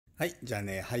はい、じゃあ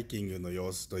ね、ハイキングの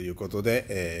様子ということ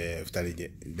で、2人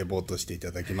でレポートしてい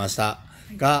ただきました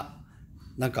が、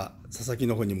なんか佐々木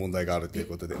の方に問題があるという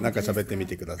ことで、なんか喋ってみ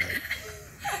てください。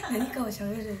何かを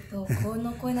喋るとこ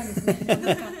の声なんですね。なん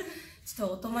かちょっ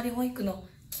とお泊まり保育の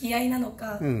気合なの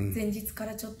か、前日か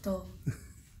らちょっと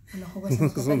保護者の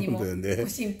方にもご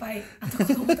心配、あと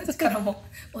子供たちからも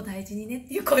お大事にねっ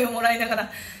ていう声をもらいなが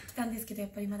ら来たんですけど、や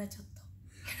っぱりまだちょっ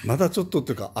とまだちょっとっ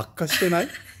ていうか悪化してない？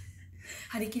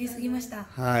張り切りすぎました。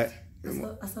はい。遊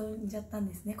んじゃったん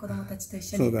ですね、子供たちと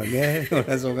一緒に。そうだね。それ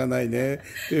はしょうがないね。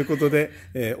ということで、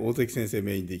大関先生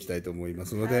メインでいきたいと思いま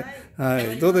すので、は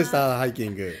い。どうでしたハイキ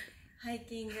ング？ハイ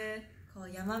キング、こう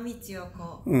山道を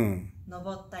こう、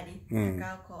登ったり、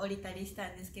坂をこう降りたりした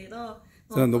んですけど、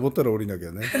それは登ったら降りなき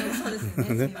ゃね。そうですね。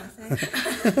すみま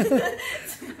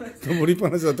せん。登りっぱ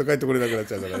なしだと帰ってこれなくなっ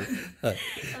ちゃうからね。はい。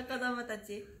子供た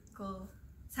ち、こう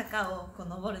坂をこう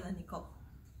登るのにこう。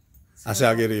足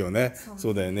上げるよね。そ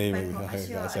うだよね、今。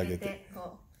足上げて。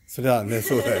それはね、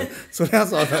そうだよ。それは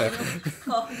そうだよ。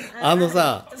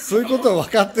さ、そういうことは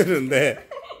分かってるんで。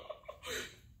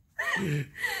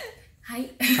は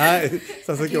い。はい。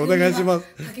佐々木お願いします。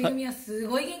竹組はす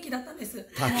ごい元気だったんです。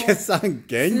竹さん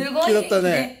元気だった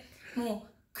ね。も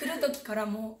う来る時から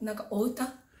もうなんかお歌、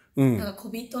なんか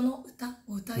小人の歌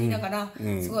を歌いながら、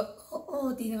すごい、お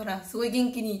ーって言いながらすごい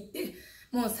元気に言って、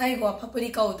もう最後はパプリ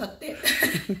カを歌って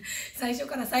最初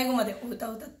から最後までお歌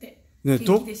を歌ってね、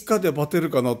どっかでバテる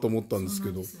かなと思ったんです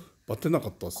けど、バテなか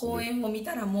ったっすね。公演を見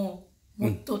たらも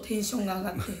っとテンションが上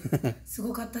がってす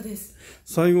ごかったです。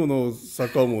最後の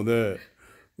坂もね、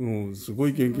すご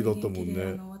い元気だったもん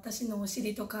ね。私のお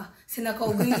尻とか背中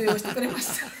をグイグイ押してくれま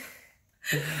した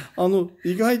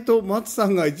意外と松さ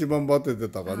んが一番バテて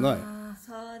たかな。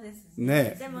そうです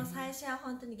ね。でも最初は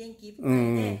本当に元気いっぱ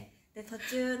いで、途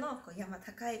中のこう山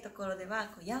高いところで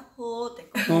はこうヤッホーってこ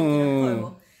う大きな声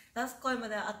を出す声ま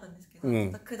ではあったんですけど、ちょ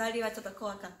っと下りはちょっと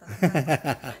怖かったの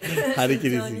で張り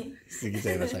切りすぎち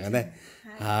ゃいましたがね。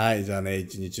はい、じゃあね、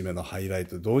1日目のハイライ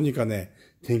ト、どうにかね、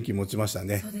天気持ちました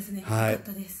ね。そうですね。はい。よ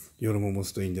かったです。夜も持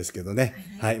つといいんですけどね。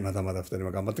はい、まだまだ2人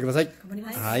も頑張ってください。頑張り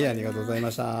ます。はい、ありがとうござい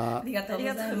ました。ありがとうご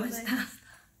ざいました。